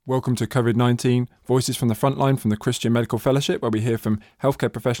Welcome to COVID-19 Voices from the Frontline from the Christian Medical Fellowship, where we hear from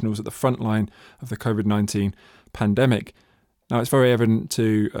healthcare professionals at the front line of the COVID-19 pandemic. Now, it's very evident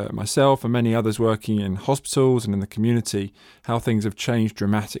to myself and many others working in hospitals and in the community how things have changed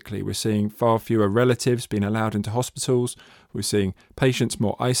dramatically. We're seeing far fewer relatives being allowed into hospitals. We're seeing patients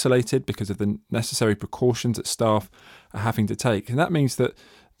more isolated because of the necessary precautions that staff are having to take. And that means that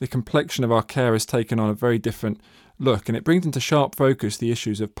the complexion of our care has taken on a very different look, and it brings into sharp focus the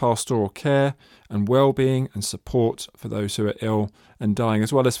issues of pastoral care and well-being and support for those who are ill and dying,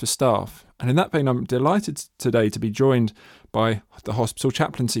 as well as for staff. And in that vein, I'm delighted today to be joined by the hospital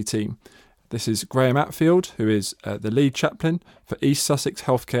chaplaincy team. This is Graham Atfield, who is the lead chaplain for East Sussex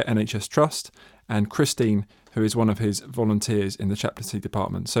Healthcare NHS Trust, and Christine, who is one of his volunteers in the chaplaincy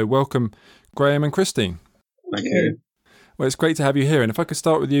department. So welcome, Graham and Christine. Thank you. Well, it's great to have you here. And if I could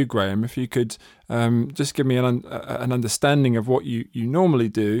start with you, Graham, if you could just give me an understanding of what you normally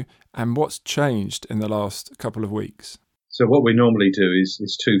do and what's changed in the last couple of weeks. So what we normally do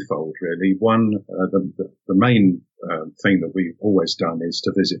is twofold, really. One, the main thing that we've always done is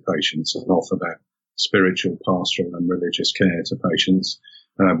to visit patients and offer that spiritual, pastoral and religious care to patients,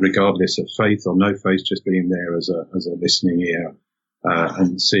 regardless of faith or no faith, just being there as a listening ear.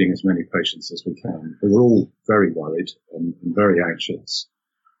 And seeing as many patients as we can. We were all very worried and very anxious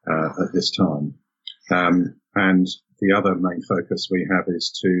at this time. And the other main focus we have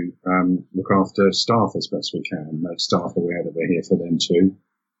is to look after staff as best we can, make staff aware that we're here for them too.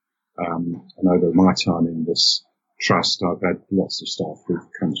 And over my time in this trust, I've had lots of staff who've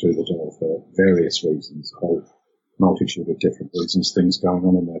come through the door for various reasons, a whole multitude of different reasons, things going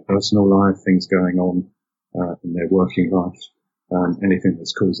on in their personal life, things going on in their working life. Anything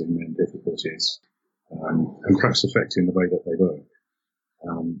that's causing them difficulties, and perhaps affecting the way that they work.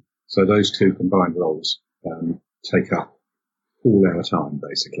 So those two combined roles take up all our time,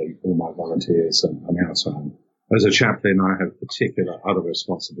 basically, all my volunteers and our time. As a chaplain, I have particular other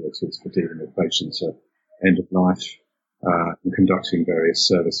responsibilities for dealing with patients at end of life and conducting various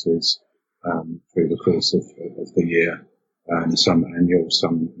services through the course of the year, some annual,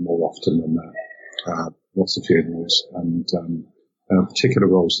 some more often than that, lots of funerals and particular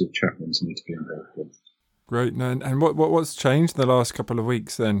roles that chaplains need to be involved in. Great. And what's changed in the last couple of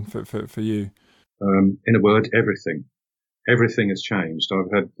weeks then for you? In a word, everything. Everything has changed. I've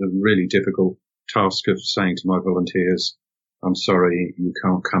had the really difficult task of saying to my volunteers, I'm sorry, you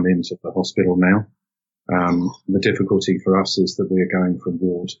can't come into the hospital now. The difficulty for us is that we are going from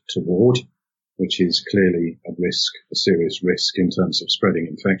ward to ward, which is clearly a risk, a serious risk in terms of spreading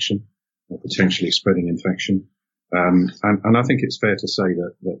infection or potentially spreading infection. And I think it's fair to say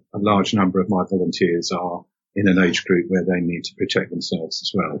that a large number of my volunteers are in an age group where they need to protect themselves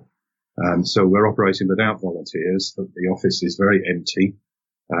as well. So we're operating without volunteers. The office is very empty.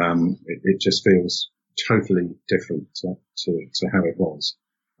 It just feels totally different to how it was.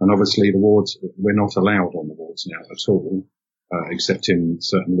 And obviously the wards, we're not allowed on the wards now at all, except in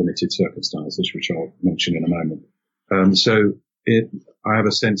certain limited circumstances, which I'll mention in a moment. I have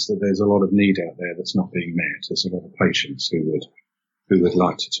a sense that there's a lot of need out there that's not being met. There's a lot of patients who would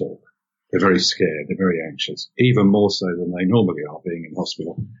like to talk. They're very scared. They're very anxious, even more so than they normally are being in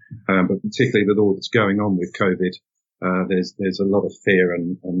hospital. But particularly with all that's going on with COVID, there's a lot of fear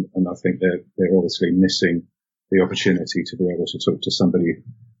and I think they're obviously missing the opportunity to be able to talk to somebody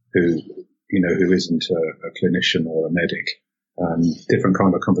who isn't a clinician or a medic. Different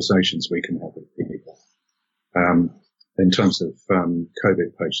kind of conversations we can have with people. In terms of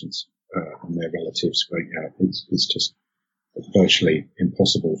COVID patients and their relatives, it's just virtually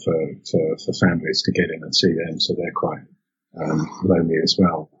impossible for families to get in and see them, so they're quite lonely as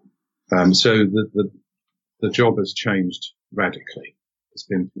well. So the job has changed radically. It's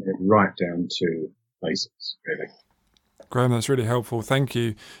been right down to basics, really. Graham, that's really helpful. Thank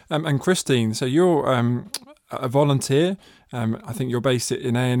you. And Christine, so you're a volunteer. I think you're based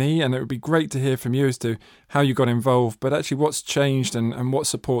in A&E, and it would be great to hear from you as to how you got involved, but actually what's changed and what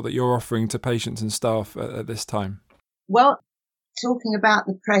support that you're offering to patients and staff at this time. Well, talking about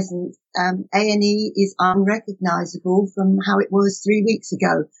the present, A&E is unrecognisable from how it was 3 weeks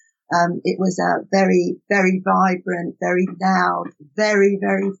ago. It was a very, very vibrant, very loud, very,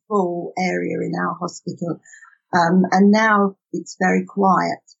 very full area in our hospital. And now it's very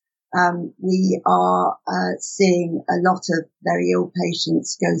quiet. We are seeing a lot of very ill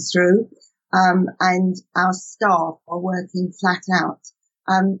patients go through, and our staff are working flat out.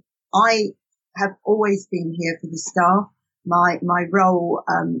 I have always been here for the staff. My role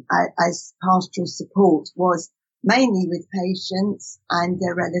as pastoral support was mainly with patients and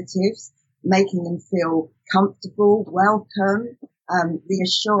their relatives, making them feel comfortable, welcome,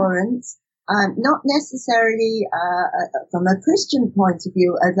 reassurance. Not necessarily from a Christian point of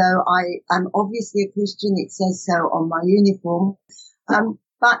view, although I am obviously a Christian, it says so on my uniform,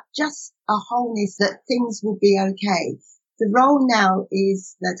 but just a wholeness that things will be okay. The role now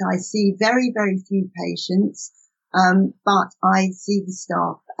is that I see very, very few patients, but I see the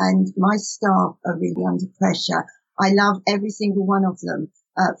staff, and my staff are really under pressure. I love every single one of them.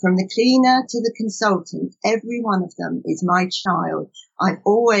 From the cleaner to the consultant, every one of them is my child. I've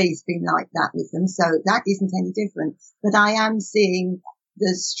always been like that with them, so that isn't any different. But I am seeing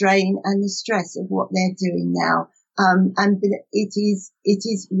the strain and the stress of what they're doing now. And it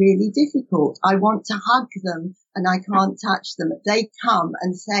is really difficult. I want to hug them and I can't touch them. They come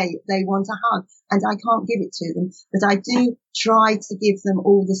and say they want a hug and I can't give it to them, but I do try to give them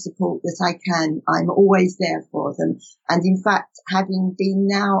all the support that I can. I'm always there for them. And in fact, having been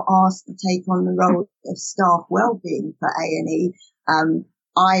now asked to take on the role of staff wellbeing for A&E,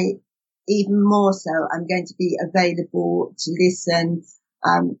 I even more so I'm going to be available to listen,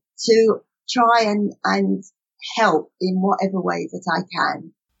 to try and help in whatever way that I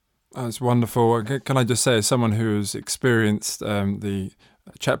can. That's wonderful. Can I just say, as someone who has experienced the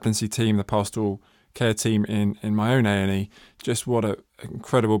chaplaincy team, the pastoral care team in my own A&E, just what an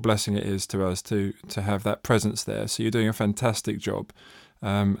incredible blessing it is to us to have that presence there. So you're doing a fantastic job.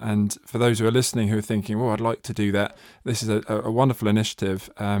 And for those who are listening who are thinking, well, I'd like to do that, this is a wonderful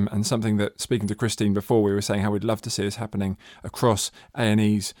initiative, and something that, speaking to Christine before, we were saying how we'd love to see this happening across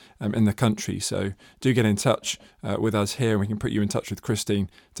A&Es in the country. So do get in touch with us here, and we can put you in touch with Christine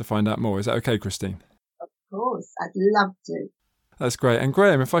to find out more. Is that okay, Christine? Of course, I'd love to. That's great. And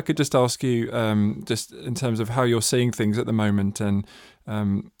Graham, if I could just ask you, just in terms of how you're seeing things at the moment, and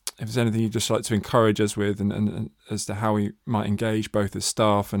if there's anything you'd just like to encourage us with, and as to how we might engage both as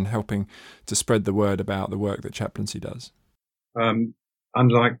staff and helping to spread the word about the work that chaplaincy does.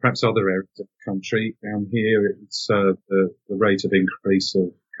 Unlike perhaps other areas of the country, down here it's the rate of increase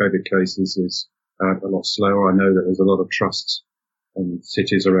of COVID cases is a lot slower. I know that there's a lot of trusts and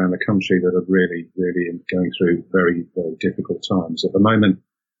cities around the country that are really, really going through very, very difficult times. At the moment,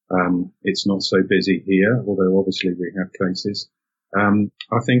 it's not so busy here, although obviously we have cases.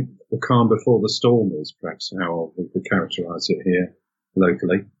 I think the calm before the storm is perhaps how we could characterise it here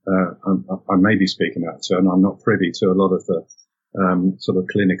locally. I may be speaking out of turn. I'm not privy to a lot of the sort of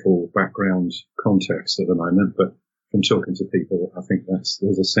clinical background context at the moment, but from talking to people, I think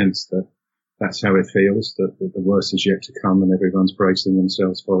there's a sense that that's how it feels, that the worst is yet to come and everyone's bracing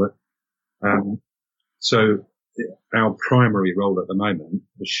themselves for it. So our primary role at the moment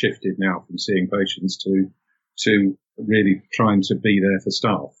has shifted now from seeing patients to really trying to be there for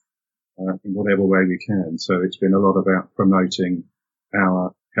staff in whatever way we can. So it's been a lot about promoting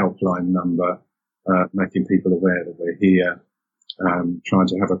our helpline number, making people aware that we're here, trying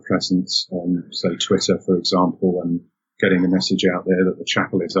to have a presence on, say, Twitter, for example, and getting the message out there that the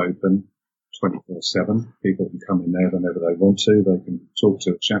chapel is open 24/7. People can come in there whenever they want to. They can talk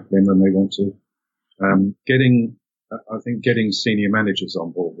to a chaplain when they want to. I think getting senior managers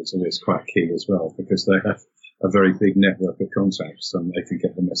on board is quite key as well, because they have a very big network of contacts and they can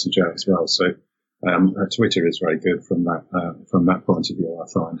get the message out as well. So Twitter is very good from that point of view, I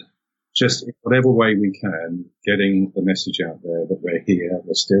find. Just in whatever way we can, getting the message out there that we're here,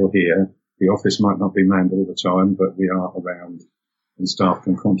 we're still here. The office might not be manned all the time, but we are around and staff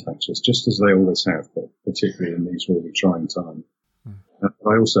can contact us, just as they always have, but particularly in these really trying times.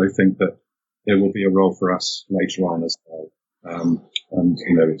 I also think that there will be a role for us later on as well. And,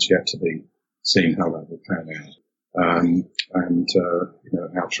 it's yet to be seen how that will pan out.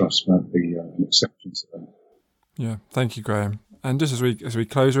 Our trust won't be an exception to that. Yeah, thank you, Graham. And just as we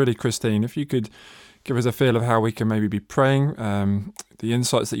close, really, Christine, if you could give us a feel of how we can maybe be praying, the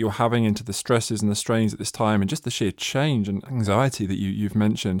insights that you're having into the stresses and the strains at this time, and just the sheer change and anxiety that you've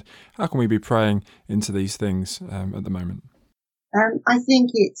mentioned. How can we be praying into these things at the moment? I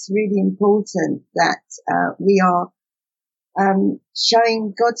think it's really important that we are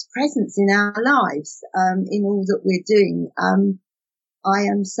showing God's presence in our lives in all that we're doing. I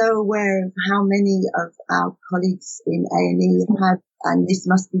am so aware of how many of our colleagues in A&E have, and this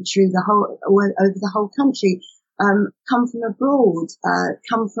must be true over the whole country, come from abroad,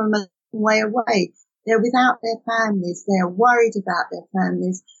 come from a way away. They're without their families. They are worried about their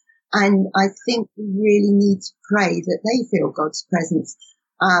families. And I think we really need to pray that they feel God's presence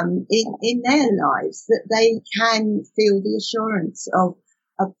in their lives, that they can feel the assurance of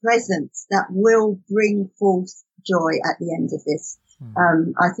a presence that will bring forth joy at the end of this.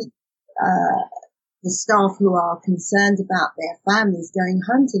 I think the staff who are concerned about their families going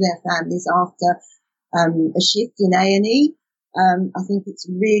home to their families after a shift in A&E, I think it's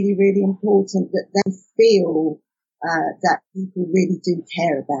really, really important that they feel that people really do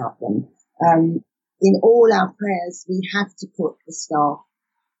care about them. In all our prayers, we have to put the staff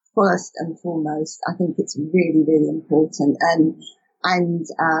first and foremost. I think it's really, really important, and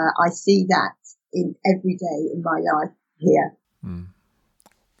I see that in every day in my life here.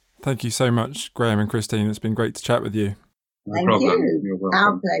 Thank you so much, Graham and Christine. It's been great to chat with you. Thank you. You're welcome.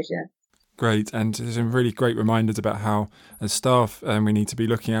 Our pleasure. Great, and there's some really great reminders about how, as staff, we need to be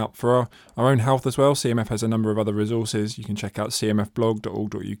looking out for our own health as well. CMF has a number of other resources. You can check out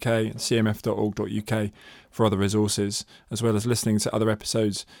cmfblog.org.uk and cmf.org.uk for other resources, as well as listening to other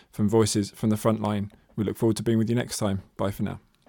episodes from Voices from the Frontline. We look forward to being with you next time. Bye for now.